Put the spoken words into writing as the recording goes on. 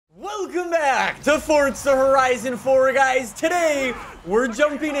Welcome back to Forza Horizon 4, guys. Today, we're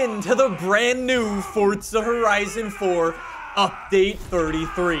jumping into the brand new Forza Horizon 4 Update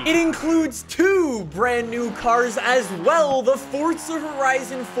 33. It includes 2 brand new cars as well. The Forza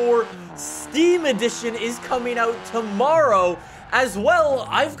Horizon 4 Steam Edition is coming out tomorrow. As well,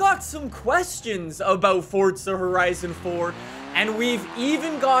 I've got some questions about Forza Horizon 4, and we've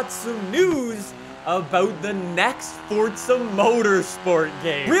even got some news about the next Forza Motorsport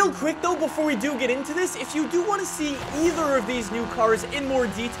game. Real quick though, before we do get into this, if you do want to see either of these new cars in more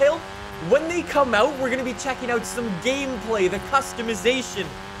detail, when they come out, we're going to be checking out some gameplay, the customization,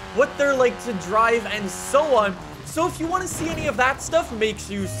 what they're like to drive, and so on. So if you want to see any of that stuff, make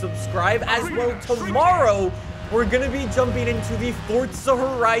sure you subscribe. As well, tomorrow, we're going to be jumping into the Forza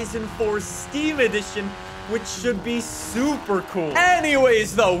Horizon 4 Steam Edition, which should be super cool.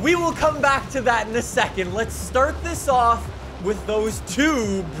 Anyways, though, we will come back to that in a second. Let's start this off with those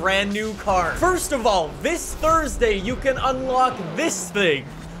 2 brand new cars. First of all, this Thursday, you can unlock this thing,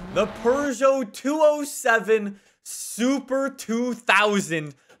 the Peugeot 207 Super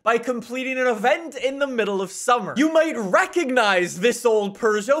 2000, by completing an event in the middle of summer. You might recognize this old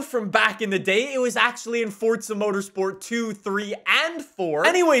Peugeot from back in the day. It was actually in Forza Motorsport 2, 3, and 4.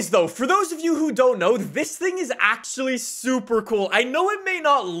 Anyways, though, for those of you who don't know, this thing is actually super cool. I know it may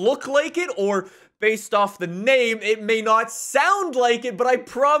not look like it, or based off the name, it may not sound like it, but I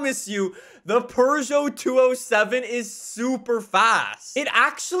promise you, the Peugeot 207 is super fast. It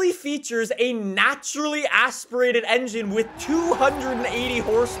actually features a naturally aspirated engine with 280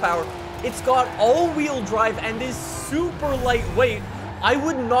 horsepower. It's got all-wheel drive and is super lightweight. I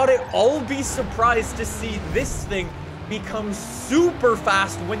would not at all be surprised to see this thing become super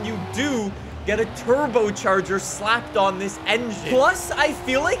fast when you do get a turbocharger slapped on this engine. Plus, I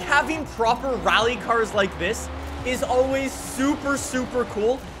feel like having proper rally cars like this is always super, super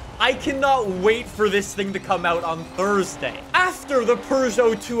cool. I cannot wait for this thing to come out on Thursday. After the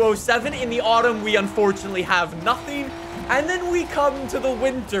Peugeot 207, in the autumn, we unfortunately have nothing. And then we come to the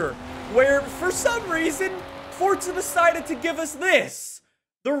winter, where, for some reason, Forza decided to give us this.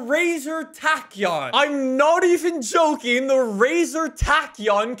 The Raesr Tachyon. I'm not even joking. The Raesr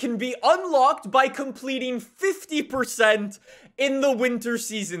Tachyon can be unlocked by completing 50% in the winter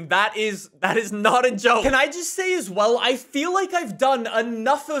season. That is not a joke. Can I just say as well, I feel like I've done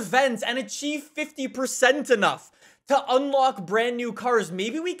enough events and achieved 50% enough to unlock brand new cars.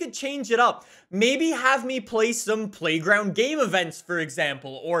 Maybe we could change it up. Maybe have me play some playground game events, for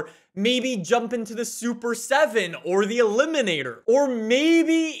example, or maybe jump into the Super 7 or the Eliminator, or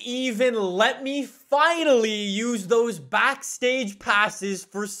maybe even let me finally use those backstage passes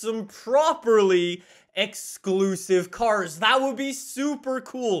for some properly exclusive cars. That would be super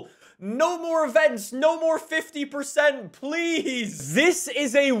cool. No more events, no more 50%, please. This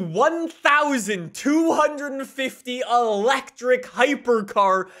is a 1,250 electric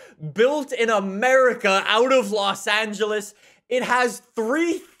hypercar built in America out of Los Angeles. It has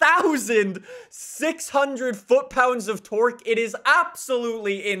 3,600 foot-pounds of torque. It is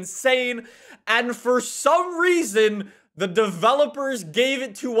absolutely insane. And for some reason, the developers gave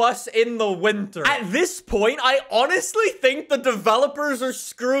it to us in the winter. At this point, I honestly think the developers are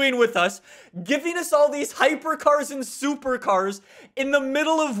screwing with us, giving us all these hypercars and supercars in the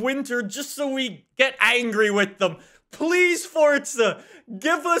middle of winter just so we get angry with them. Please, Forza,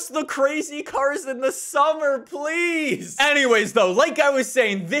 give us the crazy cars in the summer, please. Anyways, though, like I was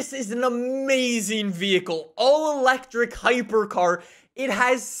saying, this is an amazing vehicle. All-electric hypercar. It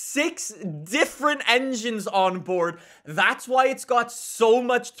has 6 different engines on board. That's why it's got so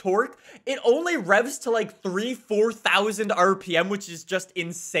much torque. It only revs to like 4,000 RPM, which is just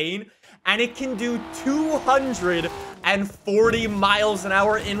insane. And it can do 240 miles an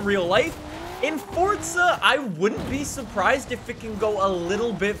hour in real life. In Forza, I wouldn't be surprised if it can go a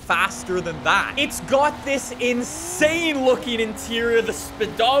little bit faster than that. It's got this insane looking interior. The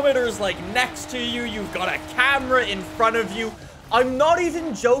speedometer's like next to you. You've got a camera in front of you. I'm not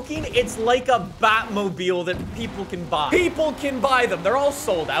even joking. It's like a Batmobile that people can buy. People can buy them. They're all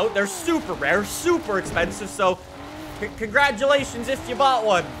sold out. They're super rare, super expensive. So congratulations if you bought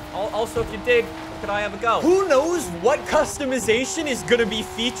one. Also, if you did, could I have a go? Who knows what customization is going to be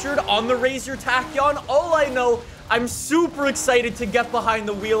featured on the Raesr Tachyon? All I know, I'm super excited to get behind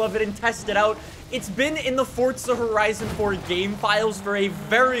the wheel of it and test it out. It's been in the Forza Horizon 4 game files for a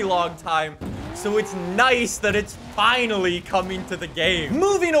very long time, so it's nice that it's finally coming to the game.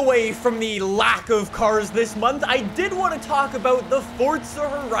 Moving away from the lack of cars this month, I did want to talk about the Forza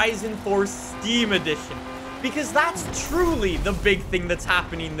Horizon 4 Steam Edition, because that's truly the big thing that's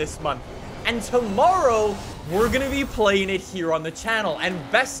happening this month. And tomorrow, we're gonna be playing it here on the channel. And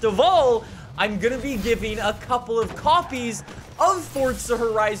best of all, I'm gonna be giving a couple of copies of Forza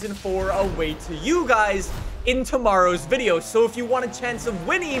Horizon 4 away to you guys in tomorrow's video. So if you want a chance of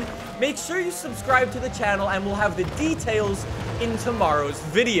winning, make sure you subscribe to the channel and we'll have the details in tomorrow's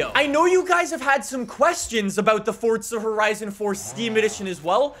video. I know you guys have had some questions about the Forza Horizon 4 Steam Edition as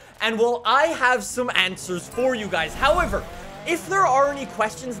well, and well, I have some answers for you guys. However, if there are any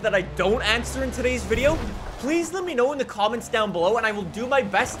questions that I don't answer in today's video, please let me know in the comments down below and I will do my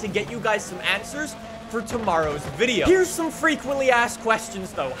best to get you guys some answers for tomorrow's video. Here's some frequently asked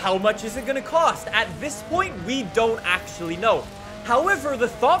questions though. How much is it gonna cost? At this point, we don't actually know. However, the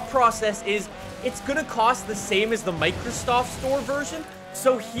thought process is it's gonna cost the same as the Microsoft Store version.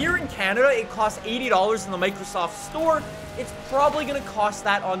 So here in Canada, it costs $80 in the Microsoft Store. It's probably gonna cost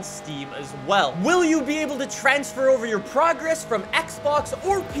that on Steam as well. Will you be able to transfer over your progress from Xbox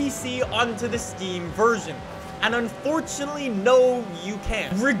or PC onto the Steam version? And unfortunately, no, you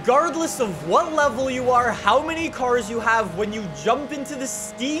can't. Regardless of what level you are, how many cars you have, when you jump into the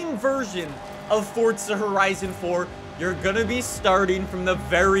Steam version of Forza Horizon 4, you're gonna be starting from the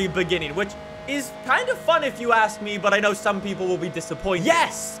very beginning, which is kind of fun if you ask me, but I know some people will be disappointed.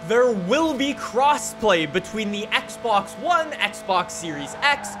 Yes, there will be crossplay between the Xbox One, Xbox Series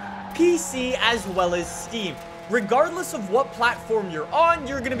X, PC, as well as Steam. Regardless of what platform you're on,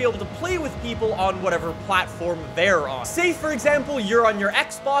 you're gonna be able to play with people on whatever platform they're on. Say, for example, you're on your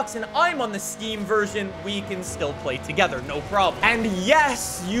Xbox and I'm on the Steam version, we can still play together, no problem. And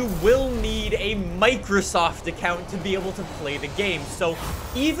yes, you will need a Microsoft account to be able to play the game. So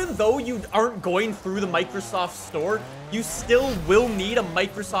even though you aren't going through the Microsoft Store, you still will need a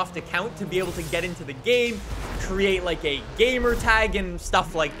Microsoft account to be able to get into the game, create like a gamer tag and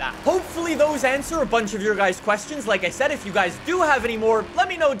stuff like that. Hopefully those answer a bunch of your guys' questions. Like I said, if you guys do have any more, let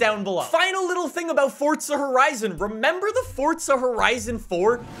me know down below. Final little thing about Forza Horizon. Remember the Forza Horizon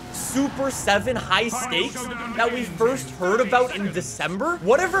 4 Super 7 high stakes that we first heard about in December?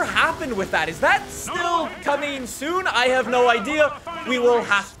 Whatever happened with that? Is that still coming soon? I have no idea. We will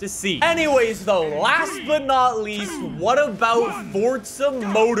have to see. Anyways though, last but not least, what about Forza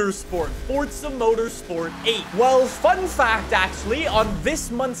Motorsport? Forza Motorsport 8. Well, fun fact actually, on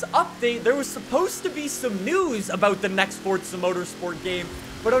this month's update, there was supposed to be some news about the next Forza Motorsport game,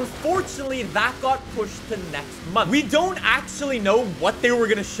 but unfortunately that got pushed to next month. We don't actually know what they were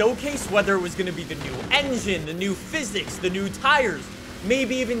gonna showcase, whether it was gonna be the new engine, the new physics, the new tires,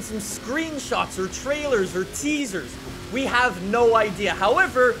 maybe even some screenshots or trailers or teasers. We have no idea.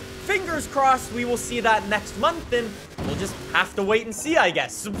 However, fingers crossed we will see that next month, and we'll just have to wait and see, I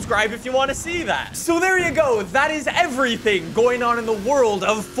guess. Subscribe if you want to see that. So there you go. That is everything going on in the world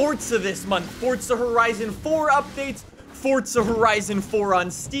of Forza this month. Forza Horizon 4 updates, Forza Horizon 4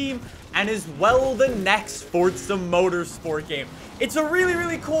 on Steam, and as well the next Forza Motorsport game. It's a really,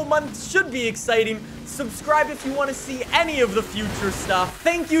 really cool month. Should be exciting. Subscribe if you want to see any of the future stuff.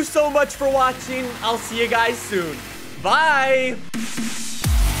 Thank you so much for watching. I'll see you guys soon. Bye!